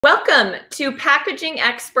Welcome to Packaging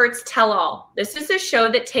Experts Tell All. This is a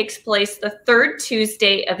show that takes place the third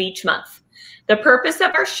Tuesday of each month. The purpose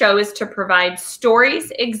of our show is to provide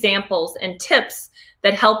stories, examples, and tips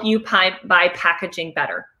that help you buy packaging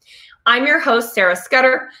better. I'm your host, Sarah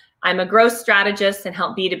Scudder. I'm a growth strategist and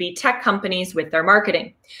help B2B tech companies with their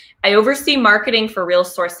marketing. I oversee marketing for Real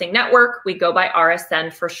Sourcing Network. We go by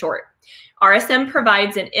RSN for short. RSN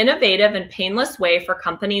provides an innovative and painless way for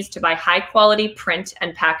companies to buy high-quality print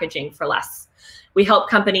and packaging for less. We help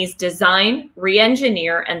companies design,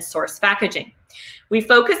 re-engineer, and source packaging. We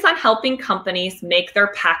focus on helping companies make their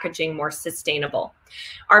packaging more sustainable.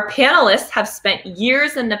 Our panelists have spent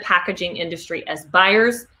years in the packaging industry as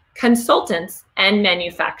buyers, consultants, and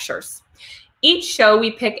manufacturers. Each show, we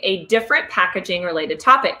pick a different packaging-related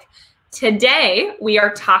topic. Today, we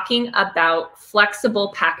are talking about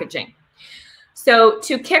flexible packaging. So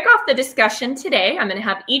to kick off the discussion today, I'm going to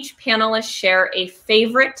have each panelist share a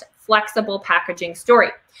favorite flexible packaging story.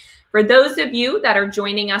 For those of you that are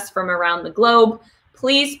joining us from around the globe,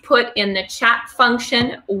 please put in the chat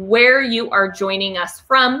function where you are joining us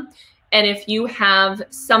from. And if you have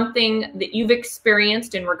something that you've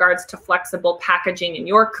experienced in regards to flexible packaging in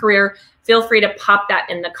your career, feel free to pop that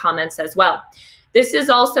in the comments as well. This is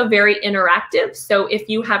also very interactive. So if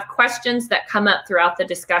you have questions that come up throughout the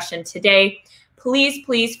discussion today, please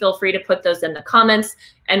feel free to put those in the comments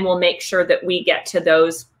and we'll make sure that we get to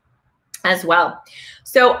those as well.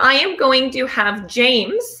 So I am going to have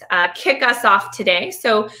James kick us off today.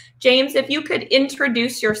 So James, if you could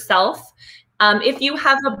introduce yourself, if you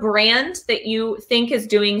have a brand that you think is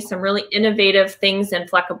doing some really innovative things in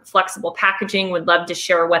flexible packaging, would love to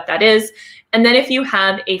share what that is. And then if you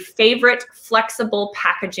have a favorite flexible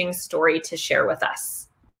packaging story to share with us.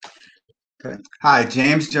 Okay. Hi,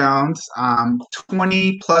 James Jones,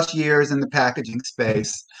 20 plus years in the packaging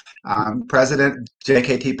space, president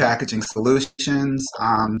JKT Packaging Solutions.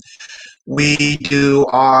 We do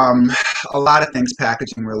a lot of things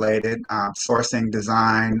packaging related, sourcing,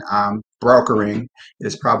 design, brokering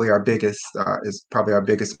is probably our biggest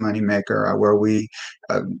money maker, where we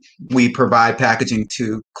provide packaging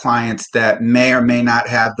to clients that may or may not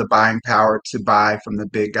have the buying power to buy from the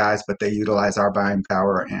big guys, but they utilize our buying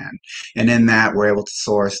power, and in that we're able to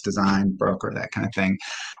source, design, broker, that kind of thing.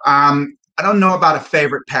 I don't know about a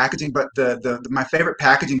favorite packaging, but my favorite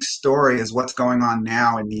packaging story is what's going on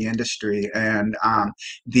now in the industry, and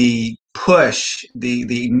the push, the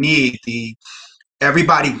need,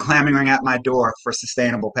 everybody clamoring at my door for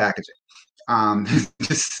sustainable packaging,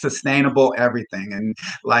 just sustainable everything, and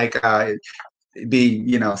like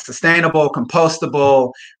be sustainable,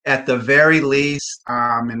 compostable, at the very least,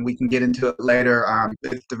 and we can get into it later, at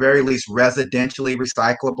the very least residentially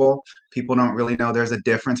recyclable. People don't really know there's a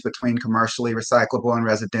difference between commercially recyclable and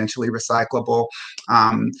residentially recyclable.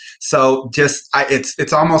 So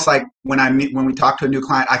it's almost like when we talk to a new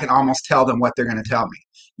client, I can almost tell them what they're going to tell me.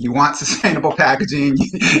 You want sustainable packaging,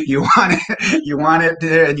 you want it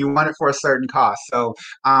there, and you want it for a certain cost. So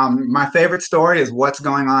my favorite story is what's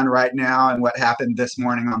going on right now and what happened this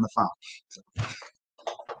morning on the phone.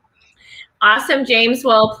 Awesome, James.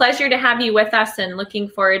 Well, pleasure to have you with us and looking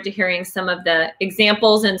forward to hearing some of the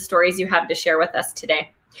examples and stories you have to share with us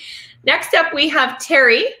today. Next up, we have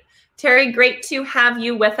Terry. Terry, great to have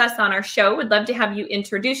you with us on our show. Would love to have you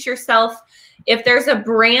introduce yourself. If there's a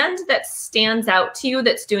brand that stands out to you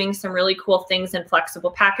that's doing some really cool things in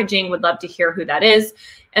flexible packaging, would love to hear who that is.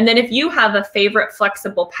 And then if you have a favorite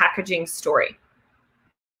flexible packaging story.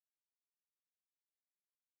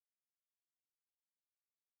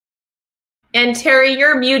 And Terry,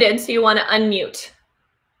 you're muted, so you want to unmute.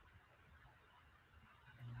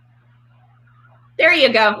 There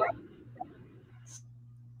you go.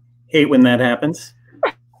 Hate when that happens.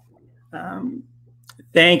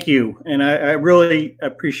 Thank you, and I really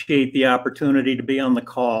appreciate the opportunity to be on the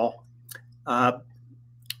call. I'm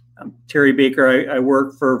Terry Baker. I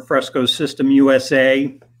work for Fresco System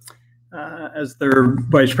USA as their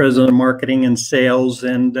Vice President of Marketing and Sales,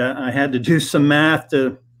 and I had to do some math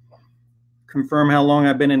to confirm how long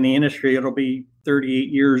I've been in the industry. It'll be 38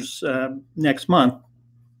 years next month,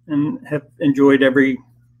 and have enjoyed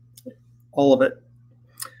all of it.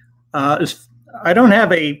 I don't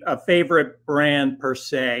have a favorite brand per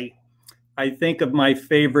se. I think of my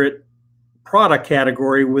favorite product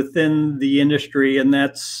category within the industry, and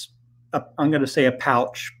that's, I'm going to say, a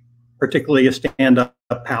pouch, particularly a stand-up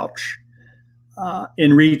pouch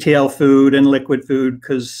in retail food and liquid food,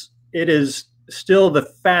 because it is still the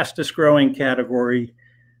fastest growing category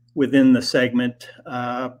within the segment.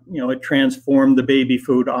 It transformed the baby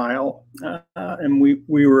food aisle, and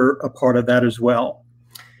we were a part of that as well.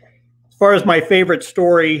 As far as my favorite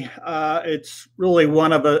story, it's really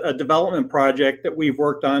one of a development project that we've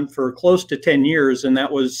worked on for close to 10 years, and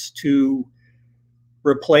that was to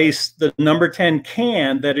replace the number 10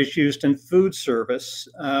 can that is used in food service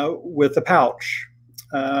with a pouch,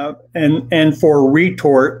 and for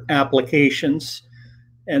retort applications.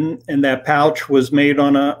 And that pouch was made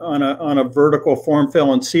on a vertical form,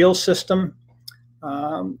 fill, and seal system.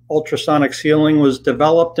 Ultrasonic sealing was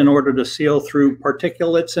developed in order to seal through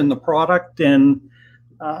particulates in the product, and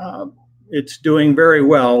it's doing very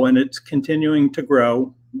well, and it's continuing to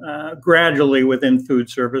grow gradually within food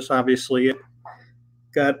service. Obviously, it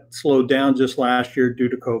got slowed down just last year due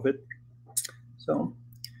to COVID. So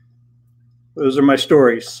those are my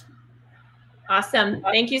stories. Awesome.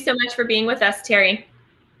 Thank you so much for being with us, Terry.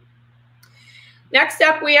 Next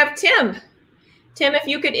up, we have Tim. Tim, if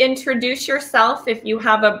you could introduce yourself, if you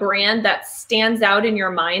have a brand that stands out in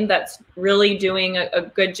your mind that's really doing a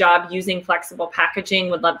good job using flexible packaging,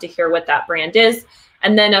 would love to hear what that brand is,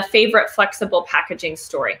 and then a favorite flexible packaging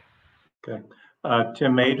story. Okay.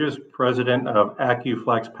 Tim Majors, president of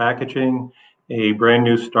AccuFlex Packaging, a brand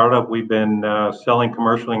new startup. We've been selling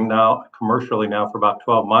commercially now for about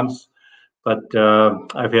 12 months, but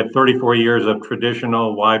I've had 34 years of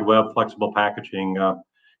traditional wide web flexible packaging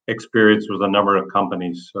experience with a number of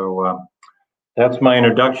companies. So that's my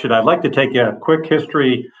introduction. I'd like to take a quick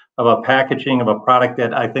history of a packaging of a product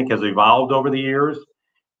that I think has evolved over the years,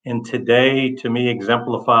 and today to me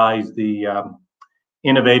exemplifies the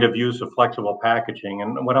innovative use of flexible packaging.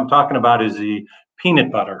 And what I'm talking about is the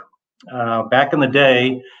peanut butter. Back in the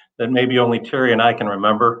day, that maybe only Terry and I can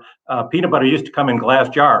remember, peanut butter used to come in glass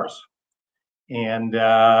jars. And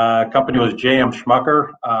company was J.M.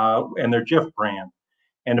 Schmucker and their Jif brand.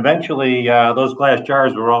 And eventually, those glass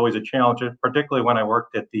jars were always a challenge, particularly when I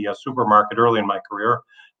worked at the supermarket early in my career.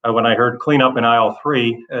 When I heard clean up in aisle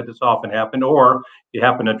 3, this often happened, or you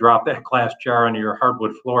happen to drop that glass jar onto your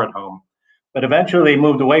hardwood floor at home. But eventually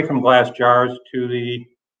moved away from glass jars to the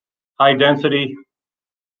high density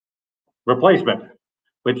replacement,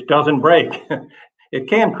 which doesn't break. It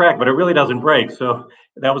can crack, but it really doesn't break. So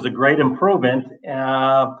that was a great improvement.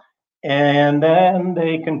 And then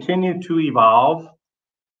they continued to evolve,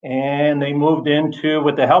 and they moved into,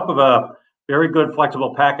 with the help of a very good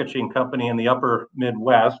flexible packaging company in the upper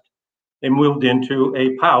Midwest, they moved into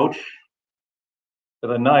a pouch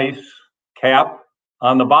with a nice cap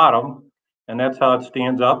on the bottom. And that's how it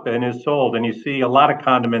stands up and is sold. And you see a lot of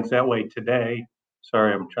condiments that way today.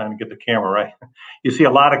 Sorry, I'm trying to get the camera right. You see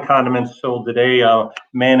a lot of condiments sold today,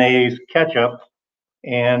 mayonnaise, ketchup,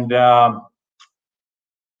 and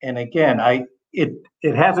again,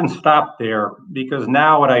 it hasn't stopped there, because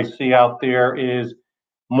now what I see out there is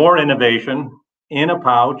more innovation in a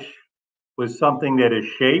pouch with something that is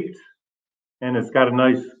shaped and it's got a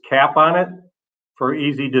nice cap on it for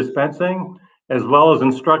easy dispensing, as well as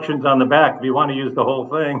instructions on the back. If you want to use the whole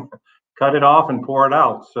thing, cut it off and pour it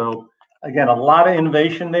out. So again, a lot of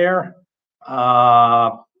innovation there.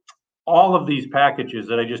 All of these packages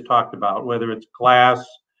that I just talked about, whether it's glass,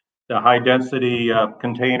 the high density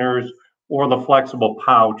containers, or the flexible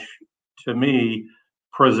pouch, to me,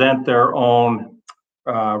 present their own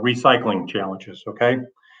recycling challenges, okay?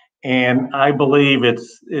 And I believe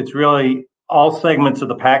it's really all segments of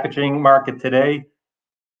the packaging market today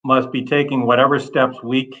must be taking whatever steps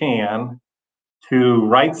we can to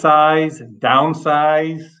right size,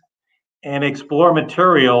 downsize, and explore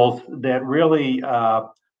materials that really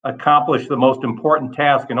accomplish the most important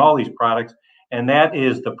task in all these products, and that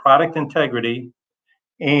is the product integrity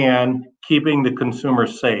and keeping the consumer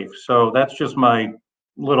safe. So that's just my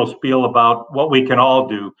little spiel about what we can all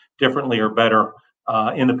do differently or better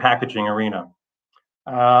in the packaging arena.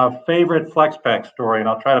 Favorite FlexPack story, and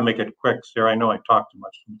I'll try to make it quick, Sarah. I know I talk too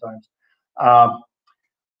much sometimes.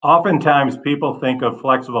 Oftentimes people think of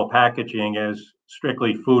flexible packaging as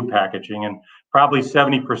strictly food packaging, and probably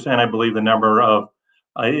 70%, I believe the number of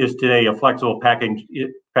is today of flexible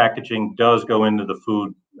packaging does go into the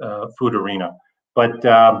food arena. But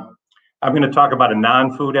I'm going to talk about a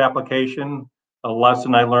non-food application, a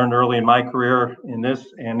lesson I learned early in my career in this,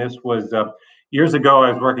 and this was years ago.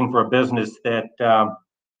 I was working for a business that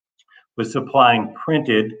was supplying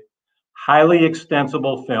printed, highly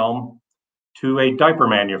extensible film to a diaper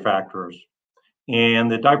manufacturers.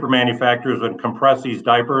 And the diaper manufacturers would compress these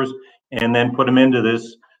diapers and then put them into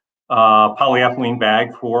this polyethylene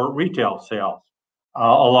bag for retail sales,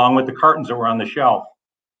 along with the cartons that were on the shelf.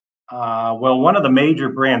 Well, one of the major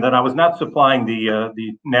brands, that I was not supplying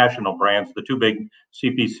the national brands, the two big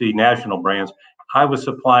CPC national brands, I was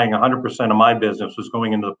supplying 100% of my business was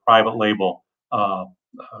going into the private label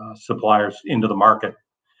suppliers into the market.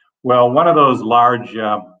 Well, one of those large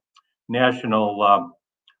national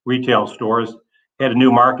retail stores had a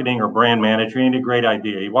new marketing or brand manager. He had a great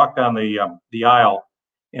idea. He walked down the aisle,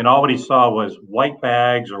 and all what he saw was white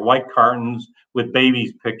bags or white cartons with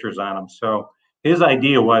babies' pictures on them. So his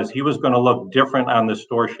idea was he was going to look different on the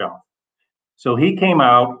store shelf. So he came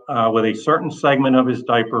out with a certain segment of his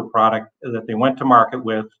diaper product that they went to market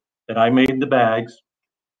with, that I made the bags,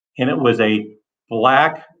 and it was a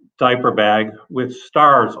black diaper bag with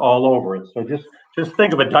stars all over it. So just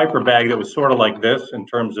think of a diaper bag that was sort of like this in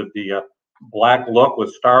terms of the black look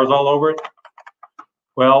with stars all over it.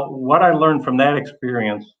 Well, what I learned from that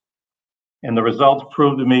experience, and the results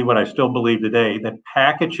proved to me what I still believe today, that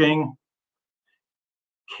packaging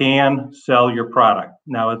can sell your product.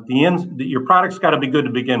 Now, at the end, your product's got to be good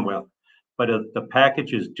to begin with, but if the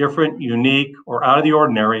package is different, unique, or out of the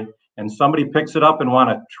ordinary, and somebody picks it up and want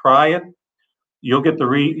to try it, you'll get the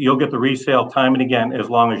resale time and again, as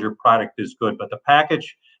long as your product is good. But the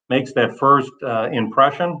package makes that first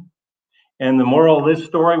impression. And the moral of this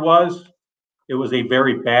story was, it was a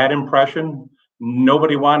very bad impression.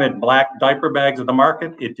 Nobody wanted black diaper bags at the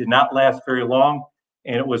market. It did not last very long,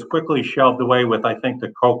 and it was quickly shelved away with, I think,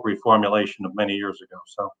 the Coke reformulation of many years ago.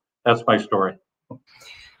 So that's my story.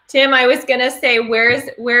 Tim, I was gonna say,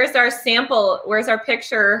 where's our sample? Where's our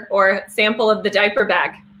picture or sample of the diaper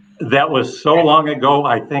bag? That was so long ago,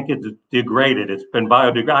 I think it degraded. It's been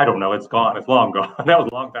biodegraded. I don't know. It's gone. It's long gone. That was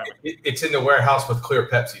a long time ago. It's in the warehouse with clear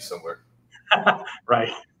Pepsi somewhere.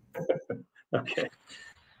 Right. Okay.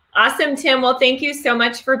 Awesome, Tim. Well, thank you so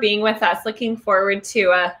much for being with us. Looking forward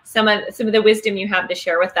to some of the wisdom you have to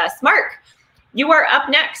share with us. Mark, you are up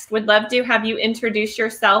next. Would love to have you introduce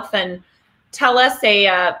yourself and tell us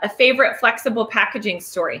a favorite flexible packaging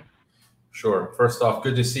story. Sure. First off,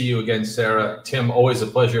 good to see you again, Sarah. Tim, always a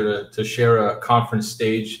pleasure to share a conference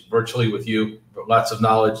stage virtually with you. Lots of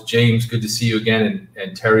knowledge. James, good to see you again.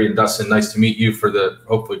 And Terry and Dustin, nice to meet you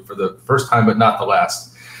hopefully for the first time, but not the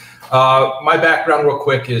last. My background real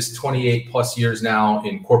quick is 28 plus years now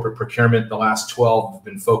in corporate procurement. The last 12 have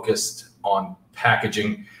been focused on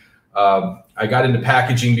packaging. I got into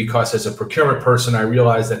packaging because as a procurement person, I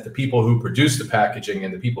realized that the people who produce the packaging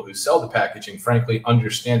and the people who sell the packaging, frankly,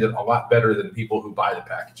 understand it a lot better than the people who buy the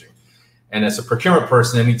packaging. And as a procurement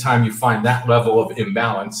person, anytime you find that level of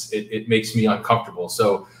imbalance, it makes me uncomfortable.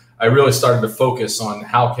 So I really started to focus on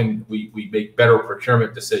how can we make better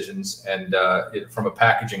procurement decisions and from a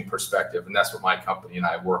packaging perspective. And that's what my company and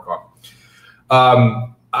I work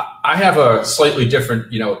on. I have a slightly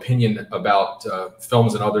different, opinion about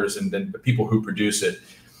films and others and then the people who produce it.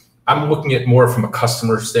 I'm looking at more from a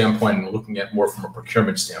customer standpoint and looking at more from a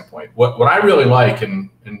procurement standpoint. What I really like and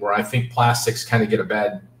where I think plastics kind of get a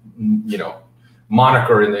bad,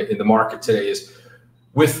 moniker in the market today is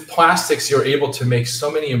with plastics, you're able to make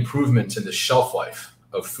so many improvements in the shelf life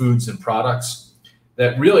of foods and products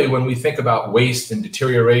that really when we think about waste and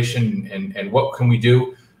deterioration and what can we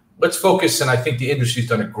do, let's focus, and I think the industry's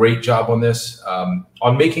done a great job on this,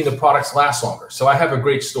 on making the products last longer. So I have a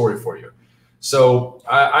great story for you. So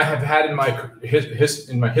I have had in my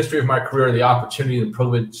history of my career the opportunity and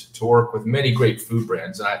privilege to work with many great food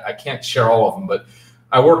brands, and I can't share all of them, but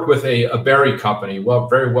I worked with a berry company,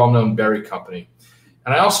 very well-known berry company.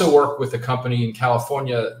 And I also work with a company in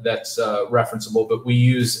California that's referenceable, but we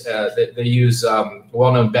use they use a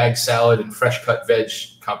well-known bag salad and fresh cut veg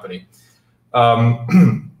company.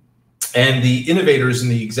 And the innovators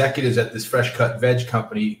and the executives at this fresh cut veg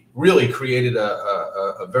company really created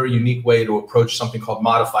a very unique way to approach something called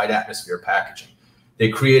modified atmosphere packaging. They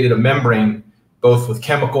created a membrane both with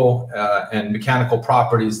chemical and mechanical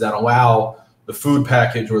properties that allow the food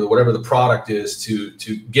package or whatever the product is to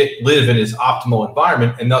live in its optimal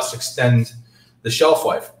environment and thus extend the shelf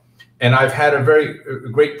life. And I've had a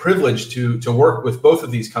great privilege to work with both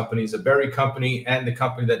of these companies, a berry company and the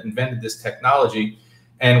company that invented this technology.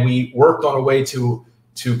 And we worked on a way to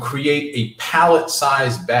create a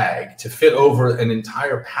pallet-sized bag to fit over an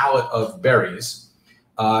entire pallet of berries,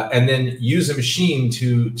 and then use a machine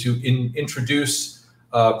to introduce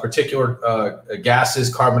particular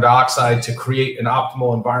gases, carbon dioxide, to create an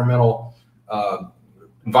optimal environment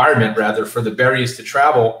for the berries to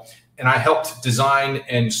travel. And I helped design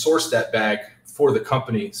and source that bag for the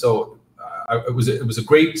company. So it was a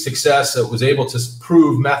great success. It was able to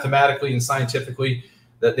prove mathematically and scientifically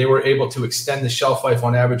that they were able to extend the shelf life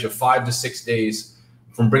on average of 5 to 6 days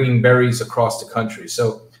from bringing berries across the country.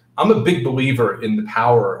 So I'm a big believer in the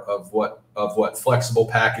power of what flexible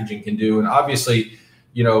packaging can do. And obviously,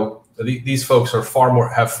 these folks have far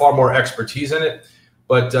more expertise in it,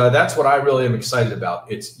 but that's what I really am excited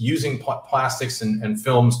about. It's using plastics and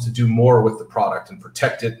films to do more with the product and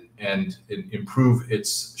protect it and improve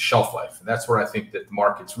its shelf life. And that's where I think that the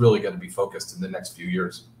market's really going to be focused in the next few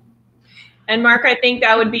years. And Mark, I think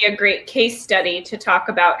that would be a great case study to talk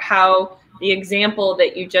about how the example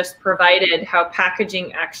that you just provided, how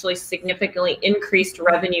packaging actually significantly increased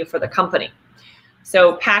revenue for the company.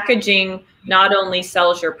 So packaging not only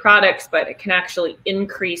sells your products, but it can actually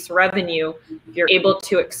increase revenue if you're able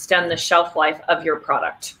to extend the shelf life of your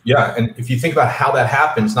product. Yeah, and if you think about how that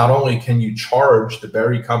happens, not only can you charge the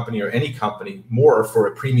berry company or any company more for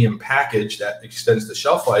a premium package that extends the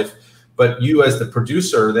shelf life, but you as the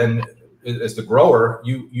producer, then as the grower,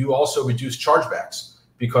 you also reduce chargebacks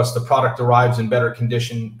because the product arrives in better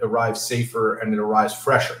condition, arrives safer, and it arrives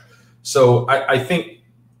fresher. So I think,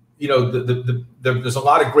 you know, there's a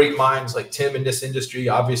lot of great minds like Tim in this industry,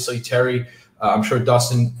 obviously Terry, I'm sure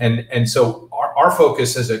Dustin, and so our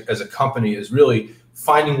focus as a company is really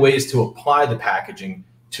finding ways to apply the packaging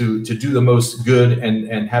to do the most good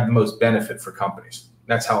and have the most benefit for companies.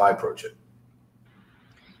 That's how I approach it.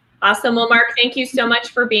 Awesome. Well, Mark, thank you so much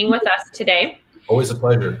for being with us today. Always a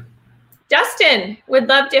pleasure. Dustin, would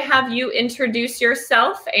love to have you introduce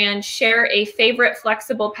yourself and share a favorite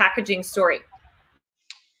flexible packaging story.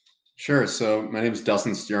 Sure. So my name is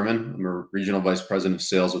Dustin Stearman. I'm a regional vice president of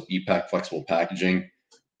sales with EPAC Flexible Packaging.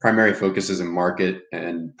 Primary focus is in market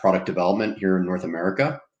and product development here in North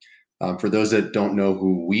America. For those that don't know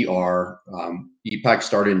who we are, EPAC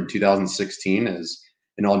started in 2016 as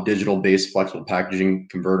an all-digital based flexible packaging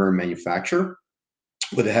converter and manufacturer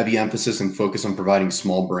with a heavy emphasis and focus on providing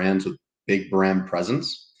small brands with big brand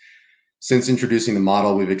presence. Since introducing the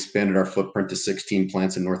model, we've expanded our footprint to 16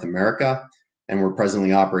 plants in North America, and we're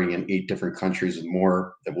presently operating in 8 different countries with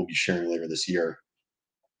more that we'll be sharing later this year.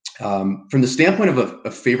 From the standpoint of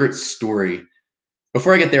a favorite story,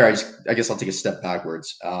 before I get there, I guess I'll take a step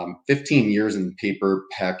backwards. 15 years in the paper,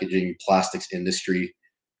 packaging, plastics industry,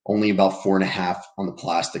 only about 4.5 on the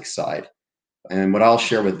plastic side. And what I'll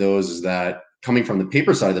share with those is that coming from the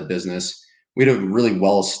paper side of the business, we had a really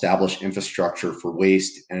well-established infrastructure for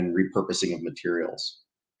waste and repurposing of materials.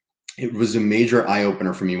 It was a major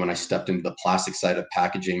eye-opener for me when I stepped into the plastic side of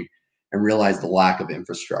packaging and realized the lack of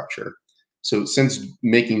infrastructure. So since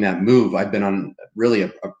making that move, I've been on really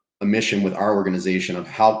a mission with our organization of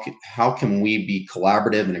how can we be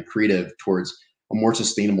collaborative and creative towards a more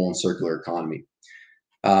sustainable and circular economy.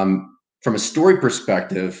 From a story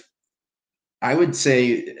perspective, I would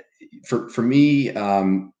say for me,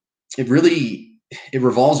 it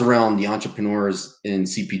revolves around the entrepreneurs in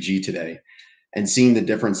CPG today and seeing the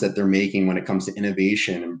difference that they're making when it comes to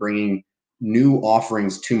innovation and bringing new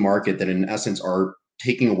offerings to market that in essence are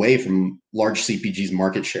taking away from large CPG's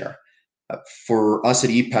market share. For us at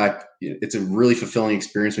EPAC, it's a really fulfilling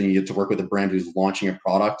experience when you get to work with a brand who's launching a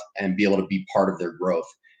product and be able to be part of their growth.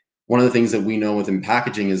 One of the things that we know within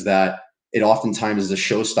packaging is that it oftentimes is a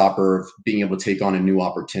showstopper of being able to take on a new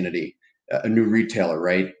opportunity, a new retailer,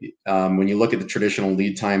 right? When you look at the traditional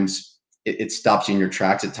lead times, it stops you in your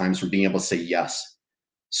tracks at times from being able to say yes.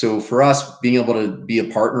 So for us, being able to be a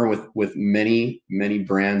partner with many, many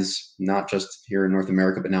brands, not just here in North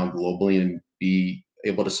America, but now globally, and be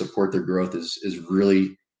able to support their growth is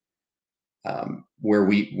really where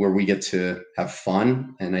we get to have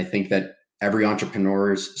fun. And I think that every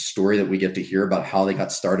entrepreneur's story that we get to hear about how they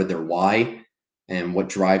got started, their why, and what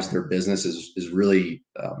drives their business is really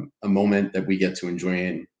a moment that we get to enjoy.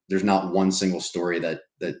 And there's not one single story that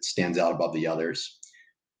stands out above the others.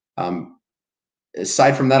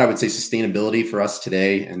 Aside from that, I would say sustainability for us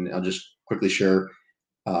today, and I'll just quickly share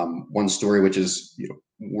one story, which is,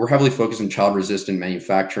 we're heavily focused on child-resistant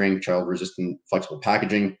manufacturing, child-resistant flexible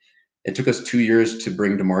packaging. It took us 2 years to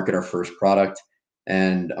bring to market our first product,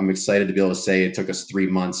 and I'm excited to be able to say it took us 3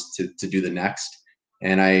 months to do the next.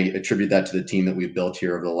 And I attribute that to the team that we've built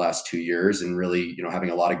here over the last 2 years, and really, having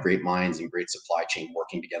a lot of great minds and great supply chain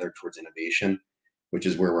working together towards innovation, which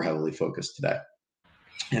is where we're heavily focused today.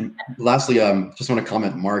 And lastly, just want to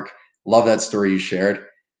comment, Mark, love that story you shared.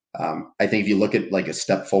 I think if you look at like a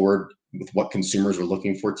step forward with what consumers are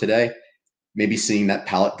looking for today, maybe seeing that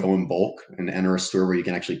pallet go in bulk and enter a store where you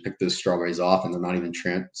can actually pick those strawberries off and they're not even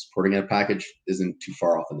transporting in a package isn't too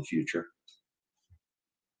far off in the future.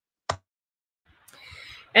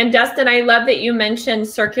 And Dustin, I love that you mentioned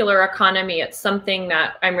circular economy. It's something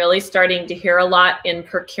that I'm really starting to hear a lot in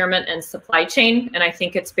procurement and supply chain. And I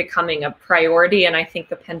think it's becoming a priority. And I think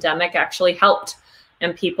the pandemic actually helped.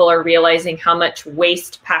 And people are realizing how much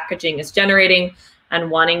waste packaging is generating and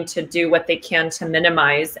wanting to do what they can to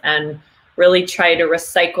minimize and really try to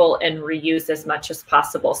recycle and reuse as much as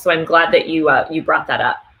possible. So I'm glad that you brought that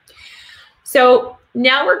up. So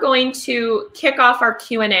now we're going to kick off our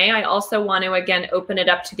Q&A. I also want to, again, open it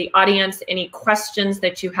up to the audience. Any questions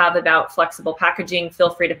that you have about flexible packaging, feel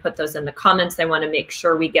free to put those in the comments. I want to make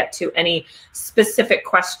sure we get to any specific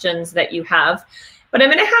questions that you have. But I'm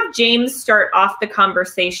going to have James start off the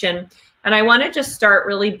conversation. And I want to just start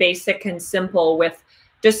really basic and simple with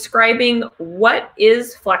describing what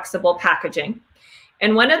is flexible packaging.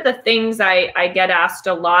 And one of the things I get asked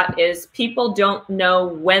a lot is people don't know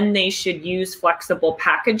when they should use flexible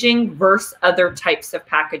packaging versus other types of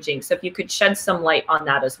packaging. So if you could shed some light on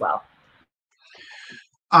that as well.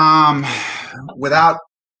 Without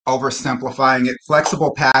oversimplifying it,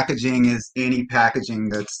 flexible packaging is any packaging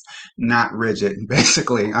that's not rigid,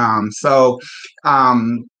 basically.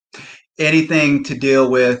 Anything to deal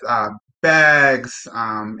with bags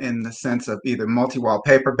in the sense of either multi-wall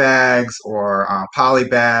paper bags or poly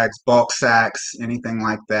bags, bulk sacks, anything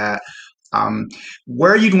like that.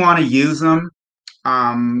 Where you'd want to use them,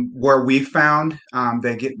 where we found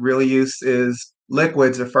they get really used is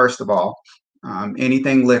liquids, first of all.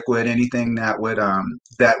 Anything liquid, anything that would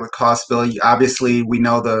cause spill. Obviously, we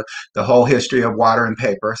know the whole history of water and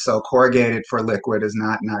paper, so corrugated for liquid is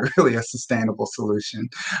not really a sustainable solution.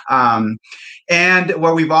 And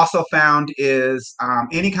what we've also found is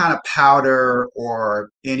any kind of powder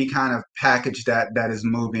or any kind of package that is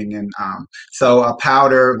moving. And so a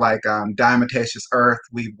powder like diatomaceous earth,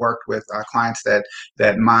 we've worked with clients that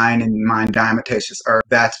mine diatomaceous earth.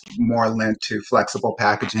 That's more linked to flexible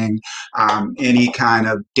packaging. Any kind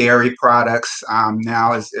of dairy products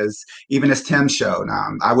now, as even as Tim showed,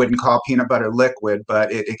 I wouldn't call peanut butter liquid,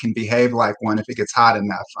 but it can behave like one if it gets hot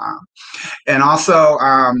enough. And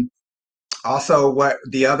also, what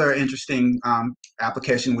the other interesting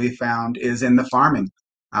application we found is in the farming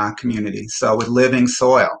community. So with living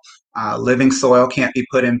soil. Living soil can't be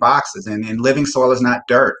put in boxes, and living soil is not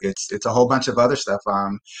dirt. It's a whole bunch of other stuff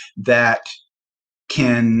that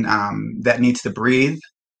needs to breathe,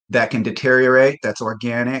 that can deteriorate, that's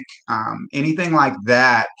organic. Anything like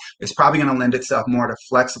that is probably going to lend itself more to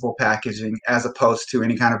flexible packaging as opposed to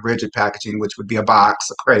any kind of rigid packaging, which would be a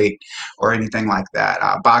box, a crate, or anything like that.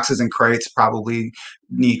 Boxes and crates probably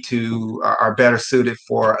are better suited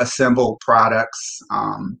for assembled products,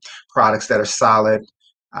 products that are solid,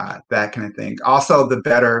 that kind of thing. Also,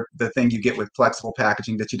 the thing you get with flexible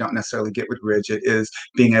packaging that you don't necessarily get with rigid is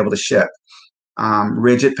being able to ship.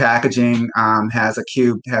 Rigid packaging has a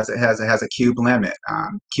cube limit.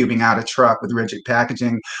 Cubing out a truck with rigid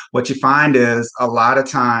packaging, what you find is a lot of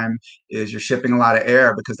time is you're shipping a lot of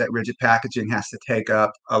air because that rigid packaging has to take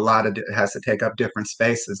up different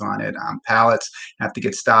spaces on it. Pallets have to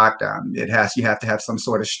get stocked. You have to have some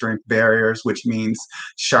sort of strength barriers, which means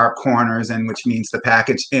sharp corners, and which means the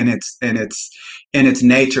package in its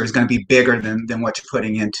nature is going to be bigger than what you're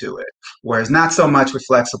putting into it. Whereas not so much with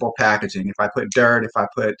flexible packaging. If I put dirt, if I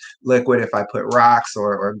put liquid, if I put rocks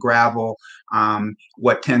or gravel,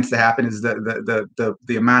 what tends to happen is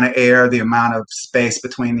the amount of air, the amount of space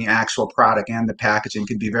between the actual product and the packaging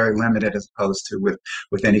can be very limited as opposed to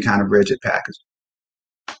with any kind of rigid packaging.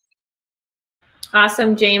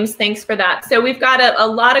 Awesome, James. Thanks for that. So we've got a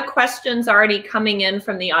lot of questions already coming in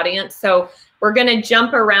from the audience. So we're going to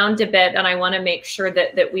jump around a bit, and I want to make sure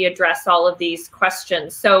that we address all of these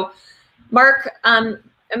questions. So, Mark, I'm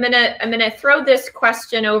gonna throw this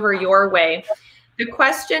question over your way. The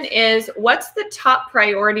question is, what's the top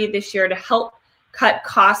priority this year to help cut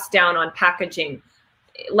costs down on packaging?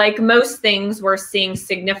 Like most things, we're seeing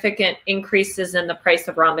significant increases in the price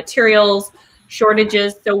of raw materials,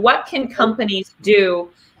 shortages. So what can companies do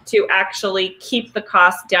to actually keep the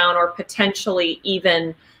cost down or potentially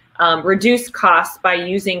even reduce costs by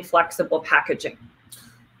using flexible packaging?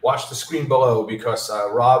 Watch the screen below, because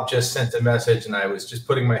Rob just sent a message and I was just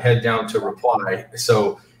putting my head down to reply.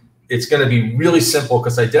 So it's going to be really simple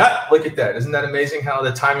because look at that. Isn't that amazing how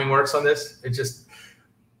the timing works on this?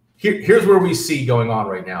 Here's where we see going on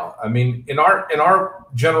right now. I mean, in our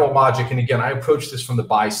general logic, and again, I approach this from the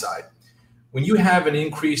buy side. When you have an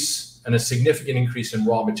increase and a significant increase in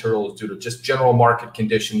raw materials due to just general market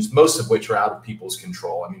conditions, most of which are out of people's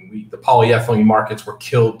control. I mean, the polyethylene markets were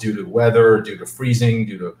killed due to weather, due to freezing,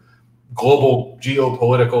 due to global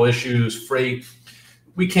geopolitical issues, freight.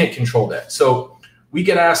 We can't control that. So we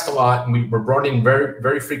get asked a lot, and we're brought in very,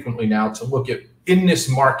 very frequently now to look at, in this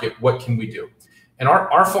market, what can we do? And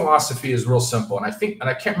our philosophy is real simple. And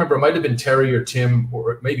I can't remember, it might have been Terry or Tim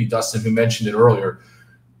or maybe Dustin who mentioned it earlier.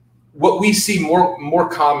 What we see more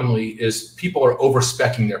commonly is people are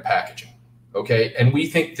over-speccing their packaging, okay? And we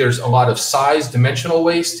think there's a lot of size, dimensional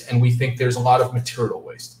waste, and we think there's a lot of material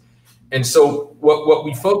waste. And so what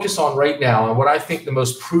we focus on right now, and what I think the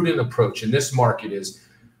most prudent approach in this market is,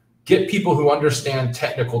 get people who understand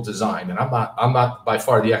technical design. And I'm not by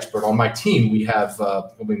far the expert. On my team, we have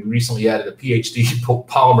we recently added a PhD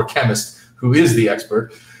polymer chemist who is the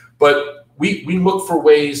expert. But we look for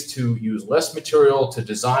ways to use less material to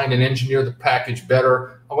design and engineer the package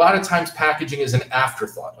better. A lot of times packaging is an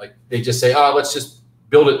afterthought. Like they just say, oh, let's just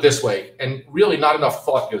build it this way. And really not enough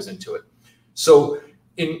thought goes into it. So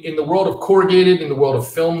in the world of corrugated, in the world of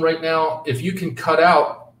film right now, if you can cut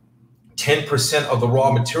out 10% of the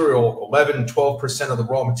raw material, 11, 12% of the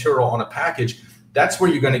raw material on a package, that's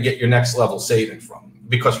where you're going to get your next level saving from.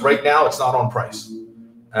 Because right now it's not on price.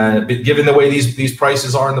 But given the way these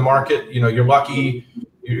prices are in the market, you're lucky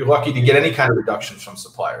to get any kind of reductions from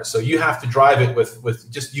suppliers. So you have to drive it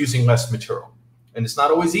with just using less material. And it's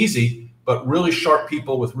not always easy, but really sharp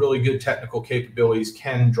people with really good technical capabilities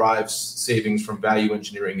can drive savings from value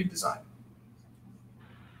engineering and design.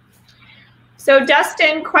 So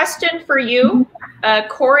Dustin, question for you.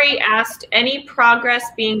 Corey asked, any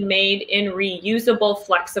progress being made in reusable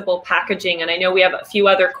flexible packaging? And I know we have a few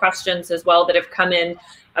other questions as well that have come in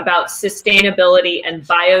about sustainability and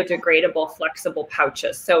biodegradable flexible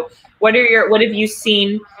pouches. So what have you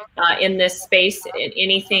seen in this space?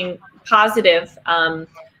 Anything positive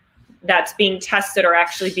that's being tested or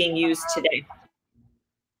actually being used today?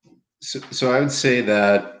 So I would say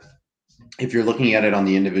that if you're looking at it on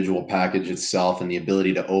the individual package itself and the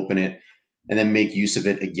ability to open it and then make use of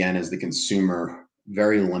it again as the consumer,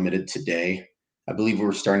 very limited today. I believe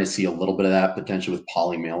we're starting to see a little bit of that potentially with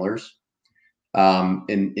poly mailers.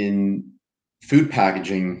 In food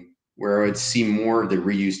packaging, where I would see more of the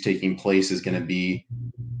reuse taking place is going to be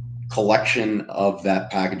collection of that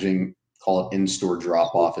packaging, call it in-store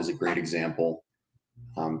drop-off is a great example.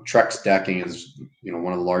 Trex Decking is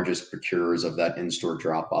one of the largest procurers of that in-store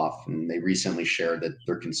drop-off, and they recently shared that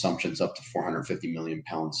their consumption is up to 450 million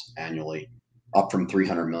pounds annually, up from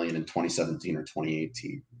 300 million in 2017 or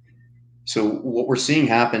 2018. So what we're seeing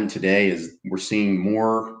happen today is we're seeing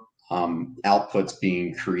more outputs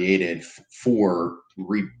being created for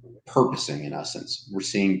repurposing, in essence. We're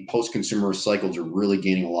seeing post-consumer recycles are really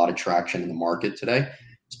gaining a lot of traction in the market today,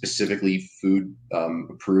 specifically food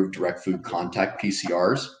approved direct food contact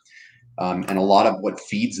PCRs. And a lot of what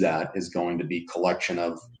feeds that is going to be collection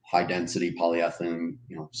of high density polyethylene,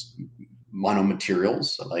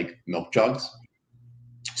 monomaterials like milk jugs.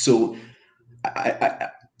 So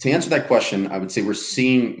to answer that question, I would say we're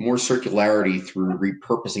seeing more circularity through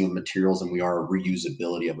repurposing of materials than we are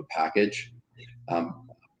reusability of a package.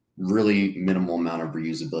 Really minimal amount of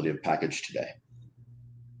reusability of package today.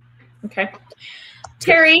 Okay.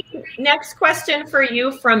 Terry, next question for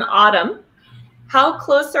you from Autumn. How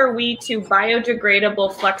close are we to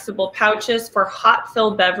biodegradable flexible pouches for hot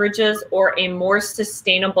fill beverages or a more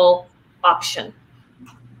sustainable option?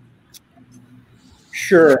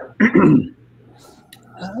 Sure.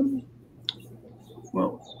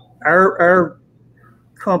 Well, our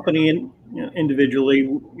company individually,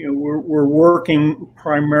 we're working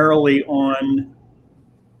primarily on,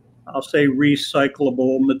 I'll say,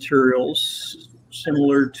 recyclable materials,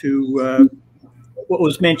 similar to what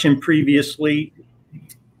was mentioned previously,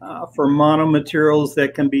 for monomaterials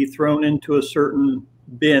that can be thrown into a certain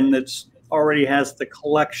bin that's already has the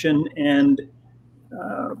collection and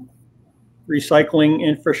recycling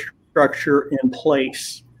infrastructure in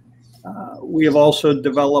place. We have also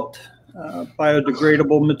developed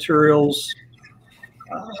biodegradable materials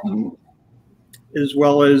as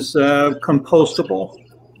well as compostable.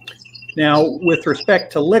 Now, with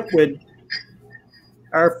respect to liquid,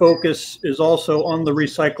 our focus is also on the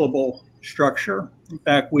recyclable structure. In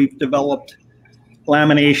fact, we've developed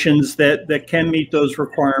laminations that can meet those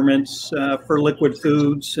requirements for liquid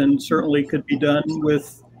foods, and certainly could be done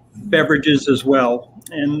with beverages as well.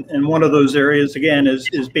 And one of those areas, again, is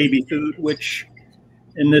baby food, which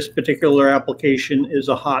in this particular application is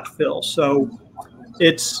a hot fill. So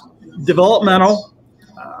it's developmental.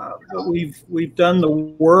 But we've done the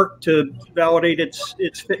work to validate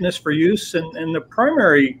its fitness for use, and the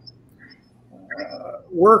primary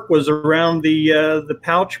work was around the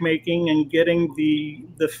pouch making and getting the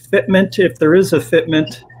fitment, if there is a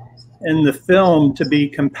fitment, and the film to be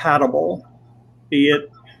compatible, be it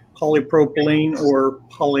polypropylene or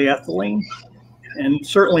polyethylene, and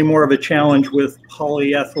certainly more of a challenge with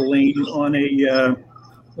polyethylene on a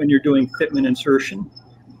when you're doing fitment insertion.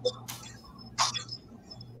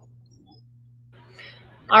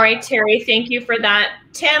 All right, Terry, thank you for that.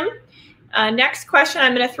 Tim, next question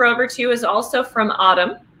I'm going to throw over to you is also from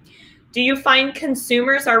Autumn. Do you find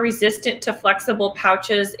consumers are resistant to flexible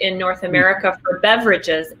pouches in North America for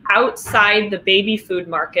beverages outside the baby food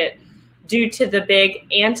market due to the big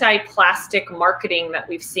anti-plastic marketing that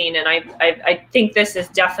we've seen? And I think this is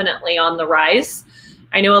definitely on the rise.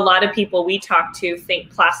 I know a lot of people we talk to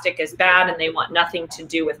think plastic is bad and they want nothing to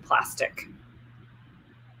do with plastic.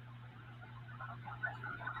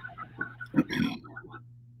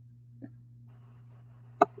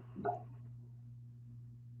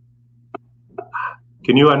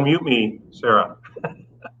 Can you unmute me, Sarah?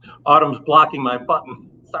 Autumn's blocking my button.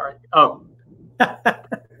 Sorry. Oh.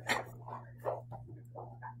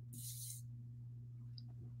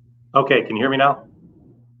 Okay, can you hear me now?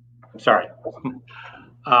 Sorry.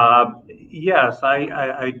 Yes,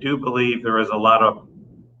 I do believe there is a lot of,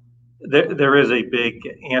 there is a big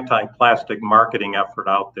anti-plastic marketing effort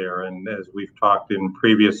out there. And as we've talked in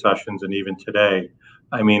previous sessions and even today,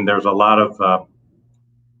 I mean, there's a lot of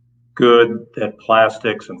good that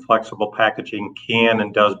plastics and flexible packaging can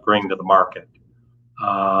and does bring to the market.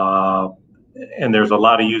 And there's a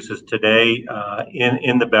lot of uses today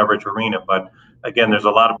in the beverage arena, but again, there's a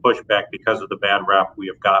lot of pushback because of the bad rap we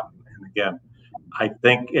have gotten. And again, I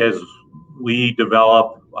think as we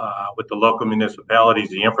develop with the local municipalities,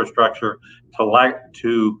 the infrastructure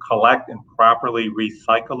to collect and properly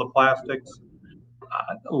recycle the plastics,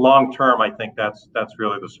 long term, I think that's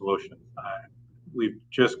really the solution. We've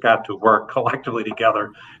just got to work collectively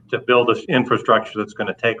together to build this infrastructure that's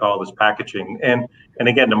going to take all this packaging. And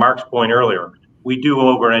again, to Mark's point earlier, we do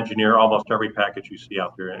over-engineer almost every package you see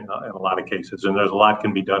out there in a lot of cases, and there's a lot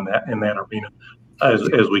can be done in that arena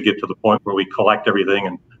as we get to the point where we collect everything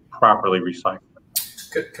and properly recycle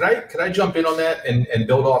it. Could I jump in on that and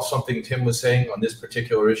build off something Tim was saying on this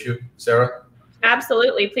particular issue, Sarah?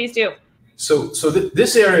 Absolutely, please do. So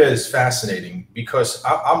this area is fascinating because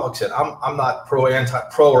I'm like I said, I'm not pro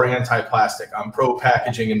or anti-plastic. I'm pro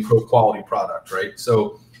packaging and pro quality product, right?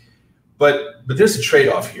 So, but there's a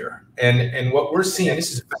trade-off here, and what we're seeing,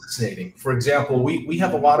 this is fascinating. For example, we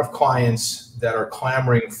have a lot of clients that are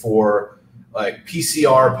clamoring for like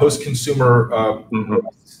PCR, post-consumer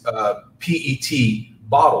PET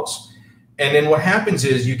bottles. And then what happens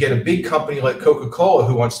is you get a big company like Coca-Cola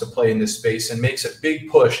who wants to play in this space and makes a big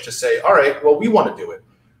push to say, all right, well, we want to do it.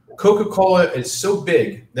 Coca-Cola is so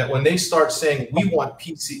big that when they start saying we want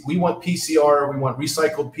PCR, we want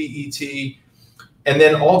recycled PET, and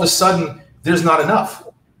then all of a sudden there's not enough.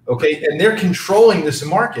 Okay, and they're controlling this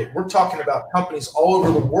market. We're talking about companies all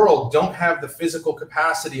over the world don't have the physical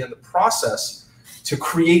capacity and the process to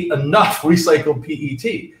create enough recycled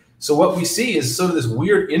PET. So what we see is sort of this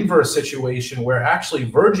weird inverse situation where actually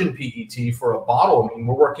virgin PET for a bottle, I mean,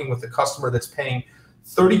 we're working with a customer that's paying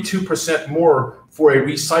 32% more for a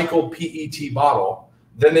recycled PET bottle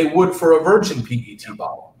than they would for a virgin PET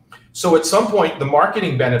bottle. So at some point, the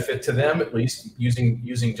marketing benefit to them, at least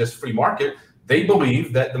using just free market, they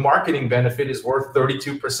believe that the marketing benefit is worth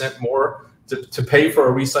 32% more to pay for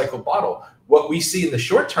a recycled bottle. What we see in the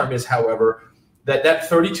short term is, however, that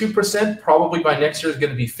 32% probably by next year is going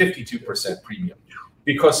to be 52% premium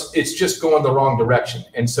because it's just going the wrong direction.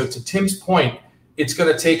 And so to Tim's point, it's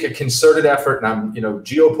going to take a concerted effort, and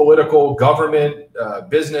geopolitical, government,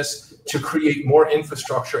 business to create more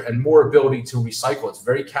infrastructure and more ability to recycle. It's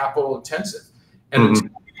very capital intensive. And until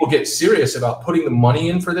people get serious about putting the money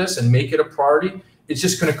in for this and make it a priority, it's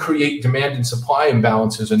just going to create demand and supply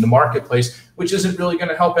imbalances in the marketplace, which isn't really going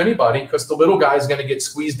to help anybody because the little guy is going to get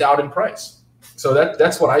squeezed out in price. So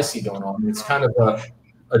that's what I see going on. It's kind of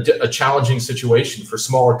a challenging situation for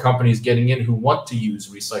smaller companies getting in who want to use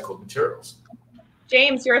recycled materials.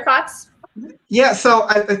 James, your thoughts? Yeah, so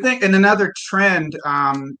I think in another trend,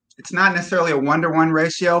 it's not necessarily a 1-to-1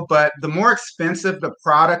 ratio, but the more expensive the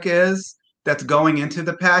product is that's going into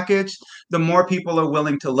the package, the more people are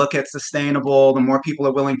willing to look at sustainable, the more people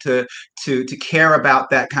are willing to care about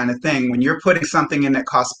that kind of thing. When you're putting something in that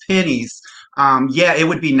costs pennies, yeah, it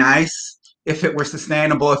would be nice if it were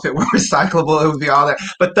sustainable, if it were recyclable, it would be all that.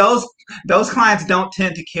 But those clients don't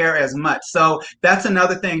tend to care as much. So that's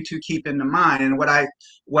another thing to keep in mind. And what I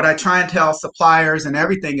try and tell suppliers and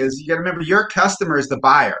everything is you got to remember your customer is the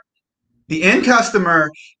buyer. The end customer,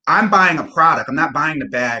 I'm buying a product. I'm not buying the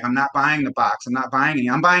bag. I'm not buying the box. I'm not buying any.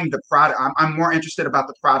 I'm buying the product. I'm more interested about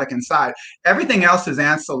the product inside. Everything else is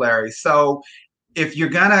ancillary. So if you're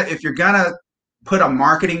gonna put a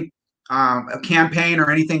marketing a campaign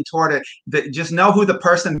or anything toward it. Just know who the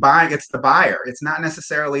person buying. It's the buyer. It's not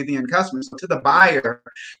necessarily the end customer. So to the buyer,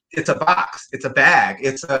 it's a box, it's a bag,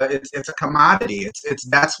 it's a commodity. It's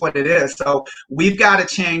that's what it is. So we've got to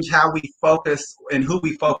change how we focus and who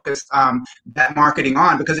we focus that marketing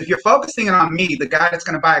on. Because if you're focusing it on me, the guy that's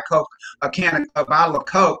going to buy a bottle of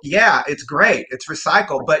Coke, yeah, it's great, it's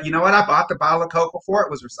recycled. But you know what? I bought the bottle of Coke before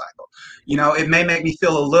it was recycled. You know, it may make me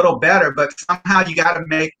feel a little better, but somehow you got to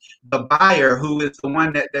make the buyer, who is the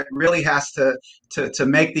one that really has to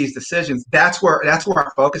make these decisions. That's where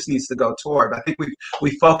our focus needs to go toward. I think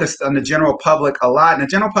we focused on the general public a lot, and the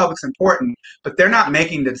general public's important, but they're not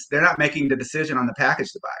making the decision on the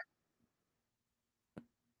package to buy.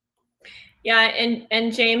 Yeah,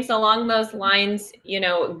 and James, along those lines, you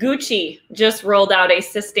know, Gucci just rolled out a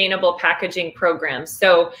sustainable packaging program.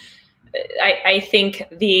 So I think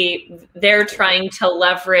they're trying to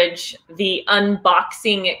leverage the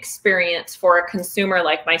unboxing experience for a consumer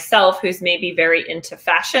like myself, who's maybe very into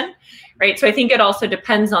fashion, right? So I think it also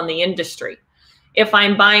depends on the industry. If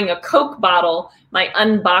I'm buying a Coke bottle, my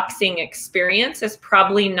unboxing experience is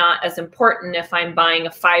probably not as important if I'm buying a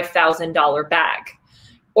 $5,000 bag.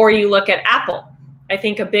 Or you look at Apple. I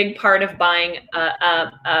think a big part of buying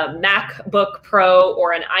a MacBook Pro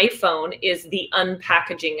or an iPhone is the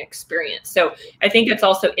unpackaging experience. So I think it's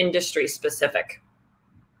also industry specific.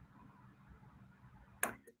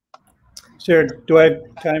 Sarah, do I have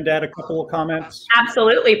time to add a couple of comments?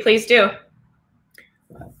 Absolutely, please do.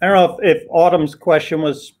 I don't know if Autumn's question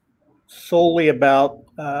was solely about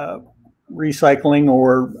recycling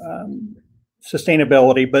or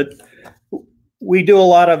sustainability, but we do a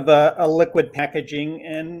lot of liquid packaging,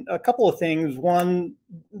 and a couple of things. One,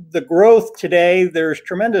 the growth today, there's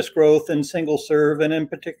tremendous growth in single serve, and in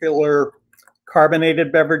particular,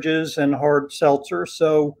 carbonated beverages and hard seltzer.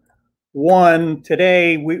 So one,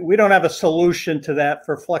 today, we don't have a solution to that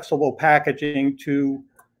for flexible packaging to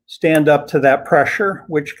stand up to that pressure,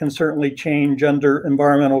 which can certainly change under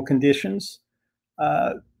environmental conditions.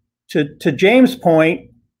 To James' point,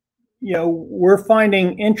 you know, we're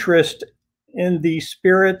finding interest in the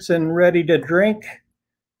spirits and ready to drink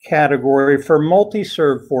category for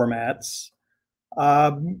multi-serve formats,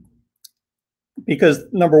 because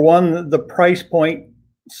number one, the price point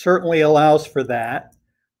certainly allows for that.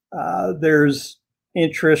 There's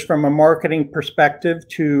interest from a marketing perspective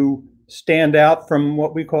to stand out from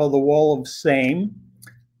what we call the wall of same,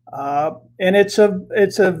 and it's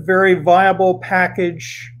a very viable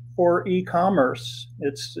package for e-commerce.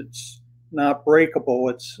 It's not breakable,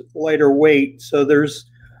 it's lighter weight. So there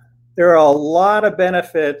are a lot of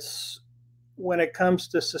benefits when it comes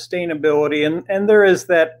to sustainability, and there is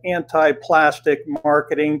that anti-plastic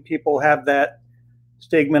marketing. People have that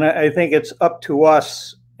stigma. And I think it's up to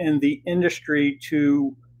us in the industry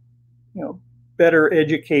to, you know, better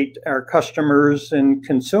educate our customers and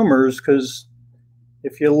consumers, because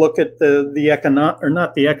if you look at the economic, or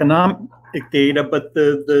not the economic data, but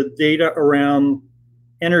the data around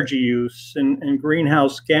energy use and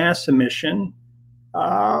greenhouse gas emission,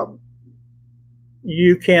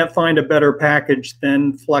 you can't find a better package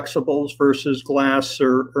than flexibles versus glass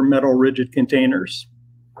or metal rigid containers.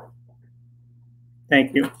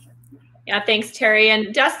 Thank you. Yeah, thanks, Terry.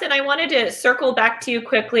 And Dustin, I wanted to circle back to you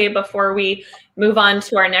quickly before we move on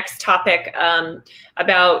to our next topic,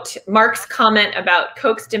 about Mark's comment about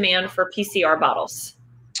Coke's demand for PCR bottles.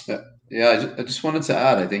 Yeah, I just wanted to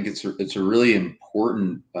add, I think it's a really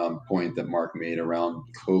important point that Mark made around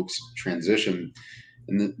Coke's transition.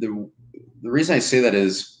 And the reason I say that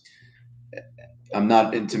is I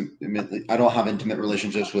don't have intimate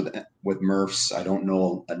relationships with Murphs. I don't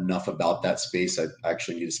know enough about that space. I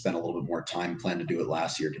actually need to spend a little bit more time. Planned to do it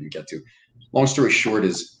last year, didn't get to. Long story short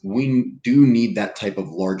is we do need that type of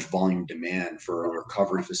large volume demand for a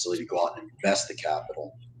recovery facility to go out and invest the